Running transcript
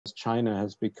China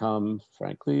has become,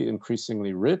 frankly,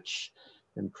 increasingly rich,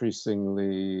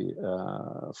 increasingly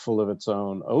full of its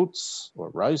own oats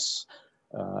or rice,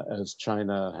 as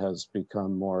China has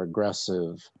become more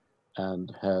aggressive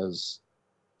and has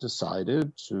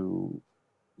decided to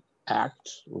act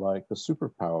like a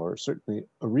superpower, certainly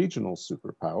a regional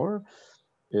superpower.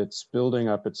 It's building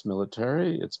up its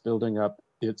military, it's building up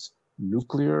its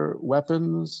nuclear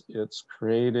weapons, it's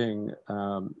creating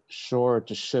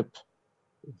shore-to-ship,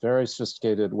 very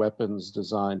sophisticated weapons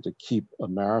designed to keep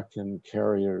American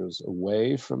carriers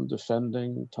away from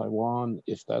defending Taiwan,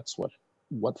 if that's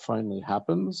what finally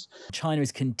happens. China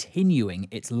is continuing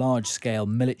its large-scale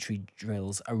military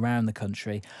drills around the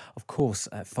country, of course,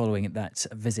 following that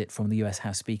visit from the US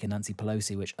House Speaker Nancy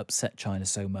Pelosi, which upset China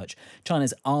so much.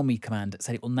 China's Army Command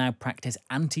said it will now practice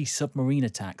anti-submarine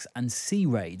attacks and sea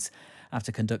raids after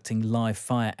conducting live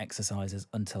fire exercises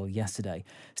until yesterday.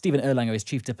 Stephen Erlanger is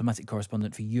Chief Diplomatic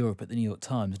Correspondent for Europe at the New York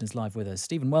Times and is live with us.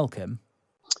 Stephen, welcome.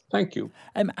 Thank you.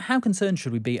 How concerned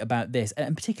should we be about this,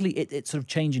 and particularly its sort of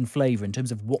change in flavour in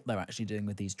terms of what they're actually doing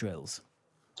with these drills?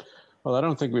 Well, I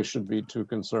don't think we should be too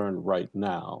concerned right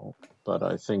now, but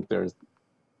I think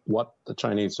what the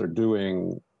Chinese are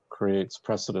doing creates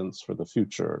precedents for the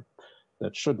future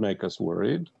that should make us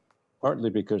worried, partly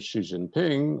because Xi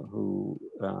Jinping, who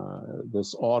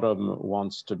this autumn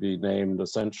wants to be named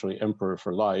essentially emperor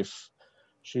for life,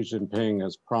 Xi Jinping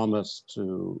has promised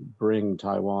to bring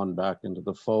Taiwan back into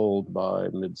the fold by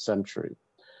mid-century.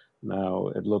 Now,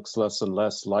 it looks less and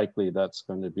less likely that's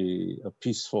going to be a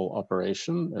peaceful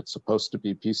operation. It's supposed to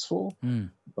be peaceful.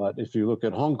 But if you look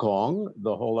at Hong Kong,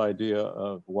 the whole idea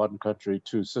of one country,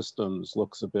 two systems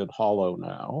looks a bit hollow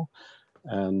now.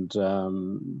 And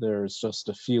there's just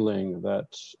a feeling that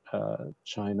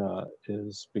China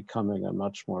is becoming a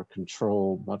much more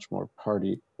controlled, much more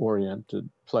party-oriented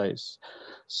place.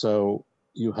 So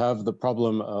you have the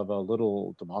problem of a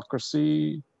little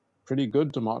democracy, pretty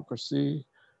good democracy,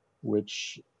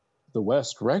 which the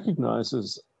West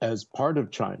recognizes as part of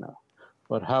China.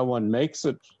 But how one makes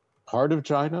it part of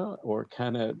China, or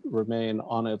can it remain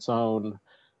on its own,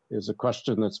 is a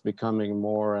question that's becoming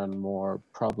more and more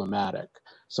problematic.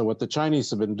 So what the Chinese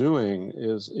have been doing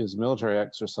is military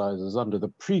exercises under the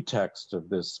pretext of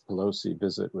this Pelosi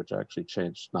visit, which actually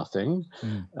changed nothing,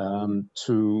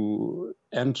 to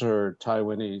enter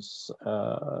Taiwanese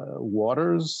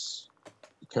waters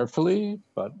carefully,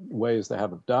 but ways they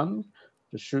haven't done,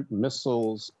 to shoot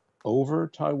missiles over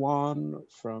Taiwan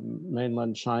from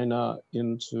mainland China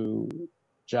into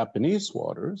Japanese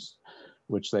waters,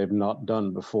 which they've not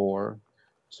done before,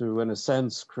 to, in a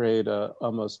sense, create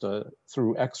almost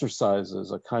through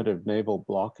exercises, a kind of naval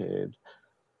blockade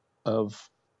of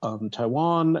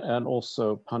Taiwan and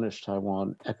also punish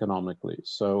Taiwan economically.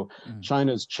 So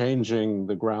China's changing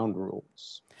the ground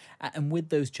rules. And with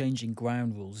those changing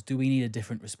ground rules, do we need a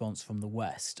different response from the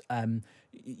West?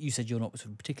 You said you're not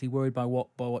sort of particularly worried by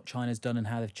what China's done and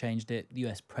how they've changed it. The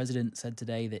US president said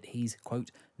today that he's,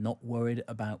 quote, not worried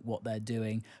about what they're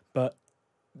doing. But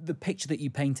the picture that you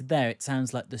painted there, it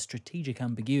sounds like the strategic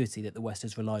ambiguity that the West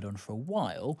has relied on for a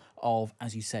while of,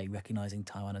 as you say, recognising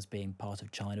Taiwan as being part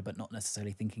of China, but not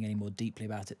necessarily thinking any more deeply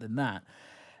about it than that.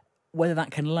 Whether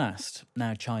that can last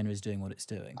now China is doing what it's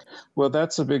doing. Well,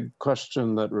 that's a big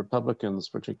question that Republicans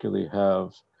particularly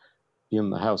have in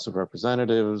the House of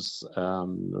Representatives.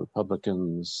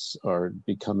 Republicans are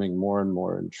becoming more and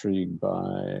more intrigued by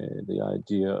the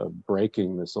idea of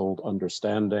breaking this old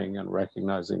understanding and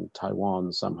recognizing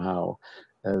Taiwan somehow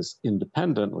as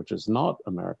independent, which is not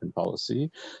American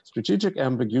policy. Strategic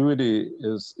ambiguity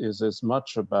is as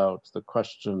much about the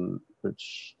question,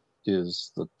 which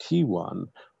is the key one: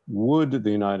 would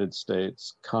the United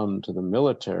States come to the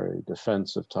military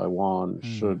defense of Taiwan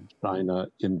should China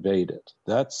invade it?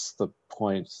 That's the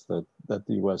point that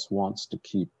the US wants to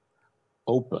keep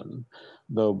open,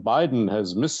 though Biden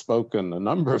has misspoken a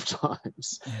number of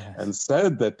times and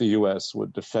said that the US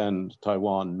would defend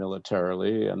Taiwan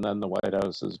militarily, and then the White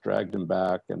House has dragged him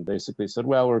back and basically said,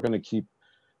 well, we're going to keep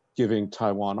giving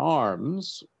Taiwan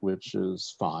arms, which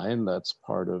is fine. That's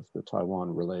part of the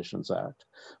Taiwan Relations Act.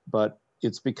 But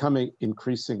it's becoming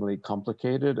increasingly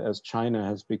complicated as China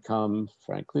has become,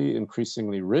 frankly,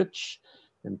 increasingly rich,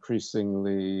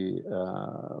 increasingly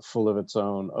full of its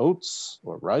own oats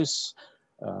or rice,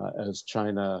 as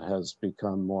China has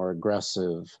become more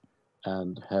aggressive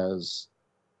and has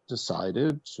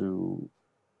decided to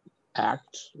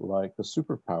act like a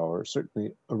superpower,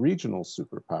 certainly a regional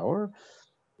superpower.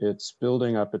 It's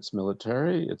building up its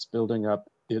military, it's building up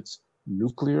its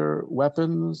nuclear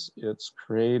weapons, it's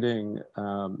creating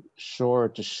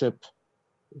shore-to-ship,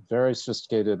 very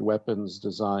sophisticated weapons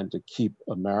designed to keep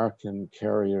American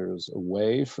carriers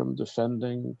away from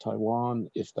defending Taiwan,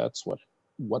 if that's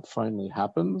what finally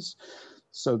happens.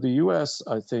 So the US,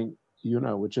 I think,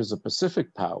 which is a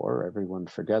Pacific power, everyone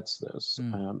forgets this,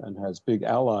 and has big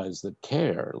allies that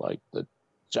care, like the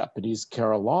Japanese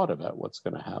care a lot about what's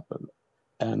going to happen.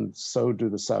 And so do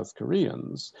the South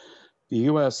Koreans. The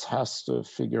US has to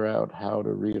figure out how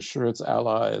to reassure its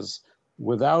allies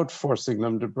without forcing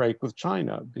them to break with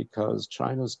China, because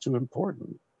China's too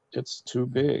important. It's too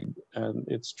big, and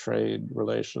its trade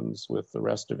relations with the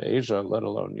rest of Asia, let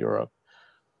alone Europe,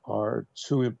 are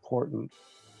too important